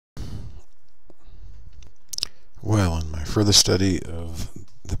Well, in my further study of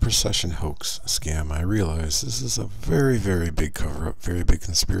the Precession hoax scam, I realized this is a very, very big cover-up, very big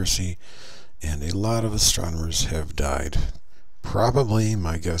conspiracy, and a lot of astronomers have died. Probably,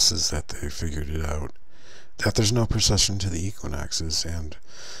 my guess is that they figured it out, that there's no precession to the equinoxes, and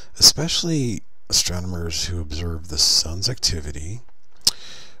especially astronomers who observe the sun's activity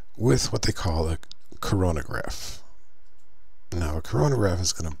with what they call a coronagraph. Now, a coronagraph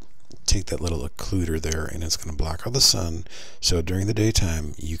is going to take that little occluder there and it's going to block out the sun, so during the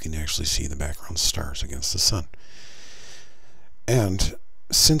daytime you can actually see the background stars against the sun. And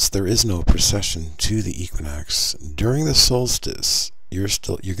since there is no precession to the equinox, during the solstice you're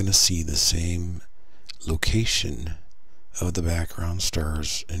going to see the same location of the background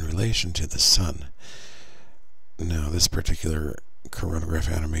stars in relation to the sun. Now, this particular coronagraph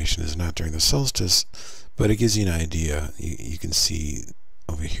animation is not during the solstice, but it gives you an idea. You can see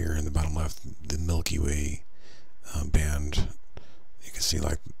over here in the bottom left the Milky Way band. You can see,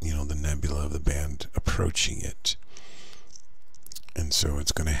 like, the nebula of the band approaching it. And so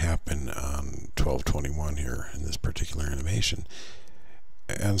it's going to happen on 12/21 here in this particular animation.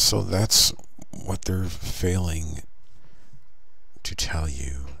 And so that's what they're failing to tell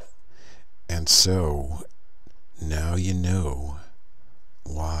you. And so now you know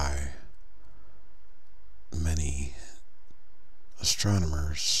why many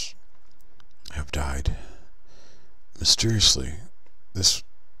astronomers have died mysteriously. This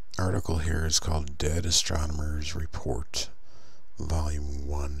article here is called Dead Astronomers Report, Volume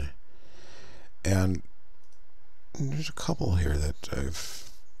 1. And there's a couple here that I've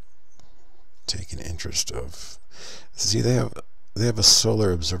taken interest of. See, they have a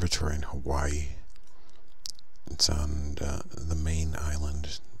solar observatory in Hawaii. It's on the main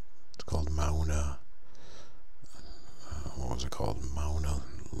island. It's called Mauna. What was it called? Mauna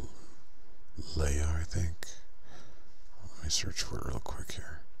Lea, I think. Let me search for it real quick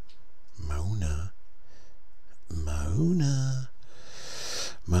here. Mauna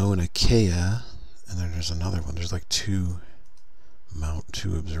Kea, and then there's another one. There's like two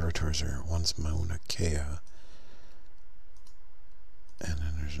observatories there. One's Mauna Kea, and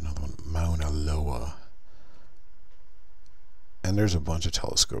then there's another one, Mauna Loa. And there's a bunch of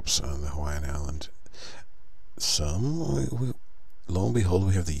telescopes on the Hawaiian island. Lo and behold,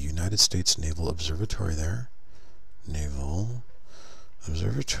 we have the United States Naval Observatory there. Naval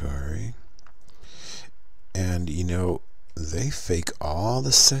Observatory. And, they fake all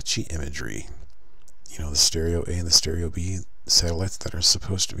the Secchi imagery. The Stereo A and the Stereo B satellites that are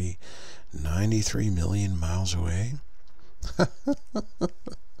supposed to be 93 million miles away. I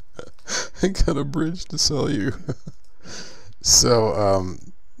got a bridge to sell you. So,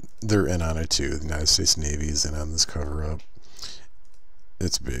 they're in on it too. The United States Navy is in on this cover-up.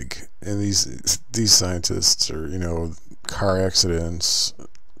 It's big. And these scientists are, car accidents,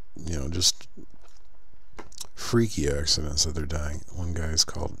 just freaky accidents that they're dying. One guy is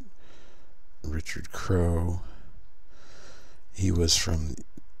called Richard Crow. He was from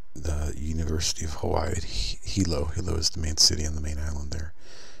the University of Hawaii at Hilo. Hilo is the main city on the main island there.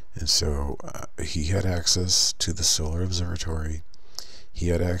 And so he had access to the solar observatory. He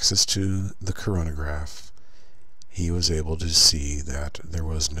had access to the coronagraph. He was able to see that there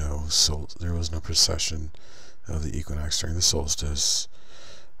was no precession of the equinox during the solstice.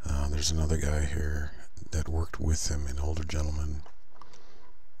 There's another guy here that worked with him, an older gentleman.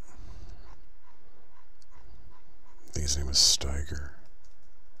 I think his name was Steiger.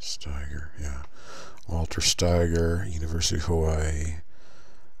 Yeah. Walter Steiger, University of Hawaii.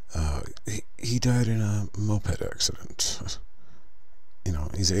 He died in a moped accident.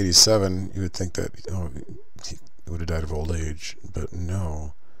 He's 87. You would think that he would have died of old age, but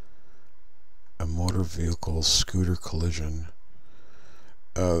no. A motor vehicle scooter collision.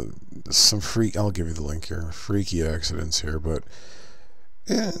 I'll give you the link here. Freaky accidents here, but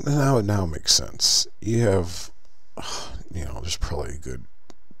now it makes sense. You have, there's probably a good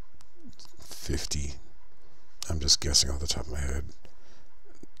 50. I'm just guessing off the top of my head.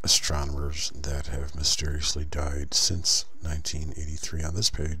 Astronomers that have mysteriously died since 1983 on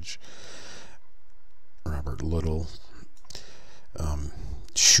this page. Robert Little.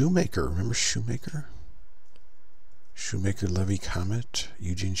 Shoemaker. Remember Shoemaker? Shoemaker-Levy Comet.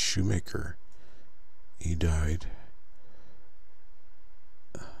 Eugene Shoemaker. He died.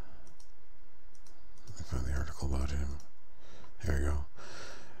 Let me find the article about him. There we go.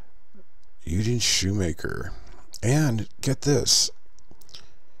 Eugene Shoemaker. And get this.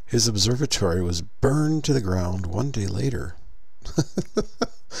 His observatory was burned to the ground one day later.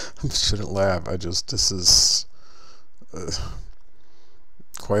 I shouldn't laugh. This is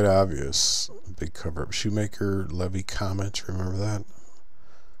quite obvious. Big cover-up. Shoemaker Levy Comet, remember that?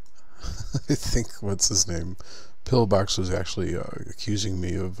 I think, what's his name? Pillbox was actually accusing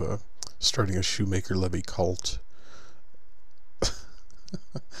me of starting a Shoemaker Levy cult.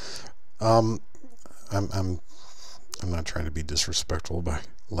 I'm not trying to be disrespectful by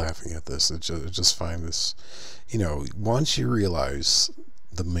laughing at this. I just find this, you know, once you realize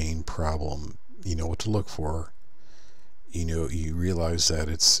the main problem, you know what to look for. You know, you realize that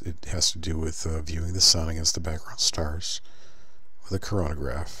it has to do with viewing the sun against the background stars with a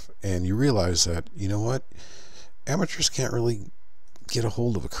coronagraph, and you realize that, you know what, amateurs can't really get a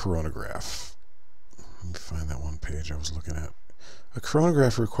hold of a coronagraph. Let me find that one page I was looking at. A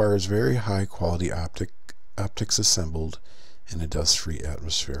coronagraph requires very high quality optics assembled in a dust-free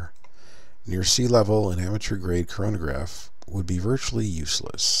atmosphere. Near sea level, an amateur-grade coronagraph would be virtually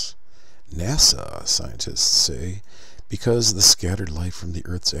useless. NASA scientists say because the scattered light from the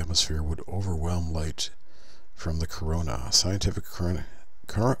Earth's atmosphere would overwhelm light from the corona. Scientific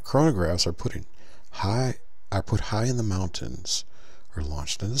coronagraphs are put high in the mountains or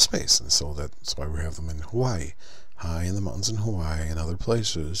launched into space, and so that's why we have them in Hawaii, high in the mountains in Hawaii and other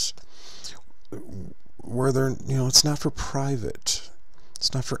places where they're, you know, it's not for private,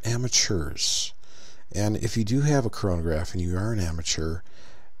 it's not for amateurs. And if you do have a coronagraph and you are an amateur,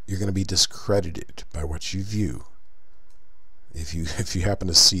 you're going to be discredited by what you view. If you happen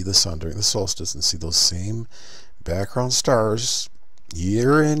to see the sun during the solstice and see those same background stars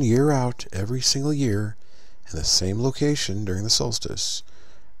year in, year out, every single year in the same location during the solstice,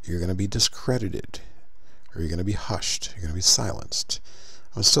 you're going to be discredited, or you're going to be hushed, you're going to be silenced.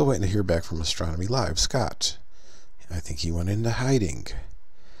 I'm still waiting to hear back from Astronomy Live, Scott. I think he went into hiding.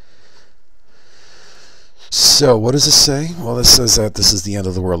 So what does this say? Well, this says that this is the end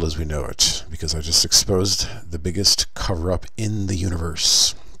of the world as we know it, because I just exposed the biggest cover-up in the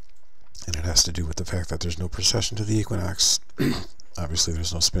universe. And it has to do with the fact that there's no precession to the equinox. Obviously,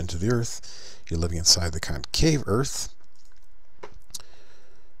 there's no spin to the Earth. You're living inside the concave Earth.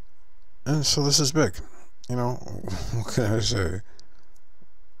 And so this is big. You know, what can I say?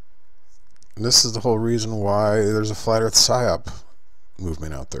 This is the whole reason why there's a Flat Earth PSYOP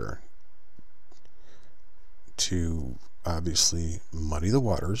movement out there, to obviously muddy the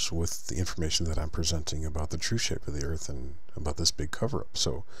waters with the information that I'm presenting about the true shape of the Earth and about this big cover-up.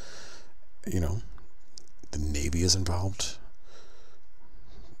 So, you know, the Navy is involved.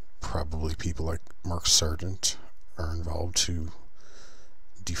 Probably people like Mark Sargent are involved to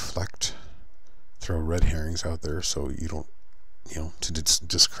deflect, throw red herrings out there so you don't, you know, to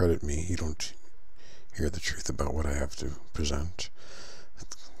discredit me, you don't hear the truth about what I have to present.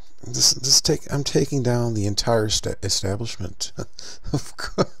 I'm taking down the entire establishment.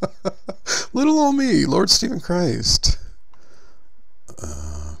 Little old me, Lord Stephen Christ.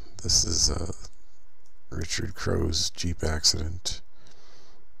 This is Richard Crow's Jeep accident.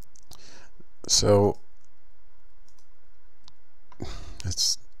 So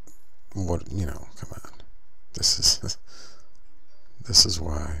it's what, you know. Come on, this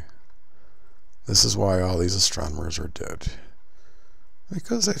is why all these astronomers are dead.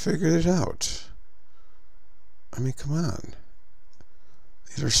 Because I figured it out. I mean, come on.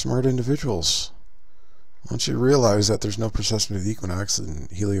 These are smart individuals. Once you realize that there's no precession of the equinox and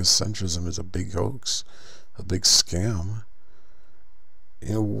heliocentrism is a big hoax, a big scam,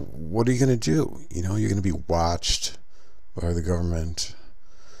 you know, what are you going to do? You know, you're going to be watched by the government,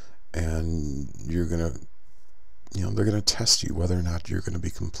 and you're going to, you know, they're going to test you whether or not you're going to be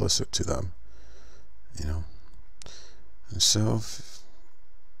complicit to them. You know, and so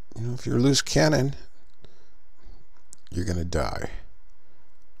if you're a loose cannon, you're going to die.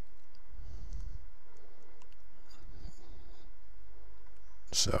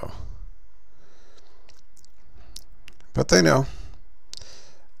 So, but they know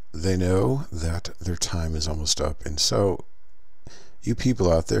that their time is almost up. And so, you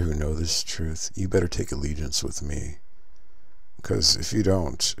people out there who know this truth, you better take allegiance with me. Because if you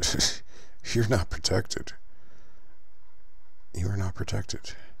don't, you're not protected. You are not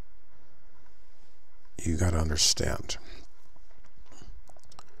protected. You got to understand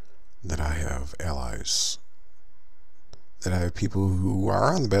that I have allies, that I have people who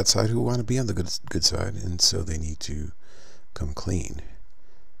are on the bad side who want to be on the good side, and so they need to come clean.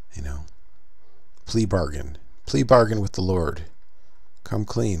 You know, plea bargain with the Lord. Come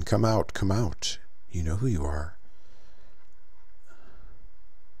clean, come out. You know who you are.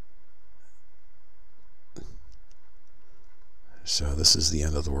 So this is the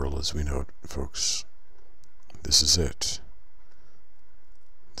end of the world as we know it, folks. This is it.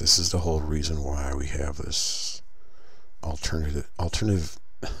 This is the whole reason why we have this alternative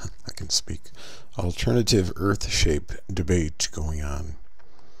speak. Alternative Earth shape debate going on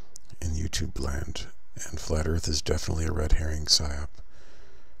in YouTube land, and Flat Earth is definitely a red herring psyop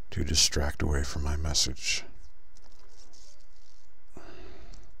to distract away from my message.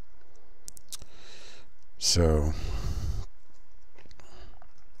 So,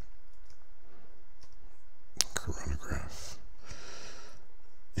 coronagraph,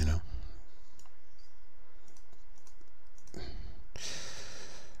 you know.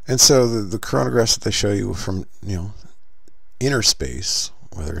 And so the coronagraphs that they show you from, you know, inner space,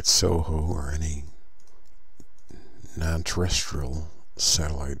 whether it's SOHO or any non-terrestrial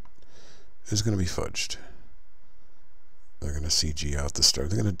satellite, is going to be fudged. They're going to CG out the stars.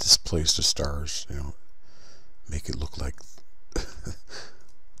 They're going to displace the stars, you know, make it look like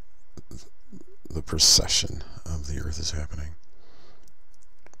the precession of the Earth is happening.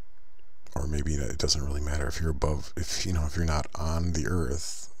 Or maybe it doesn't really matter if you're above, if you're not on the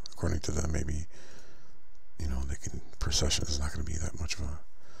Earth. According to them, maybe, you know, precession is not going to be that much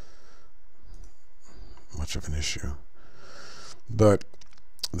of an issue. But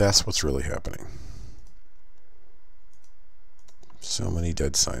that's what's really happening. So many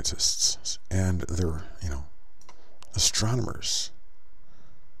dead scientists, and they're, you know, astronomers.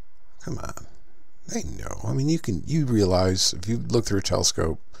 Come on, they know. I mean, you realize if you look through a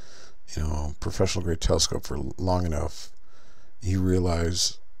telescope, you know, professional grade telescope for long enough, you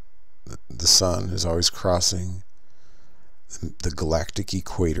realize that the sun is always crossing the galactic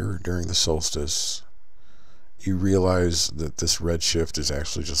equator during the solstice. You realize that this redshift is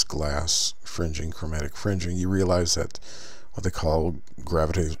actually just glass fringing, chromatic fringing. You realize that what they call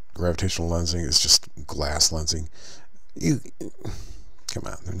gravitational lensing is just glass lensing. Come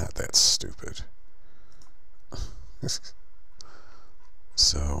on, they're not that stupid.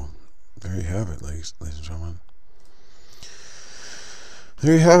 So, there you have it, ladies and gentlemen.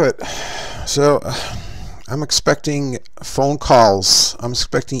 There you have it. So, I'm expecting phone calls. I'm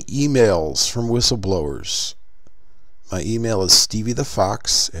expecting emails from whistleblowers. My email is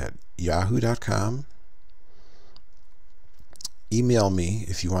steviethefox@yahoo.com. Email me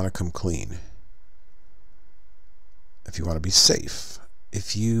if you want to come clean. If you want to be safe.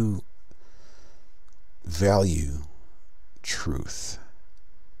 If you value truth.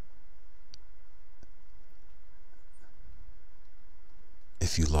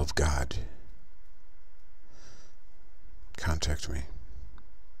 If you love God, contact me.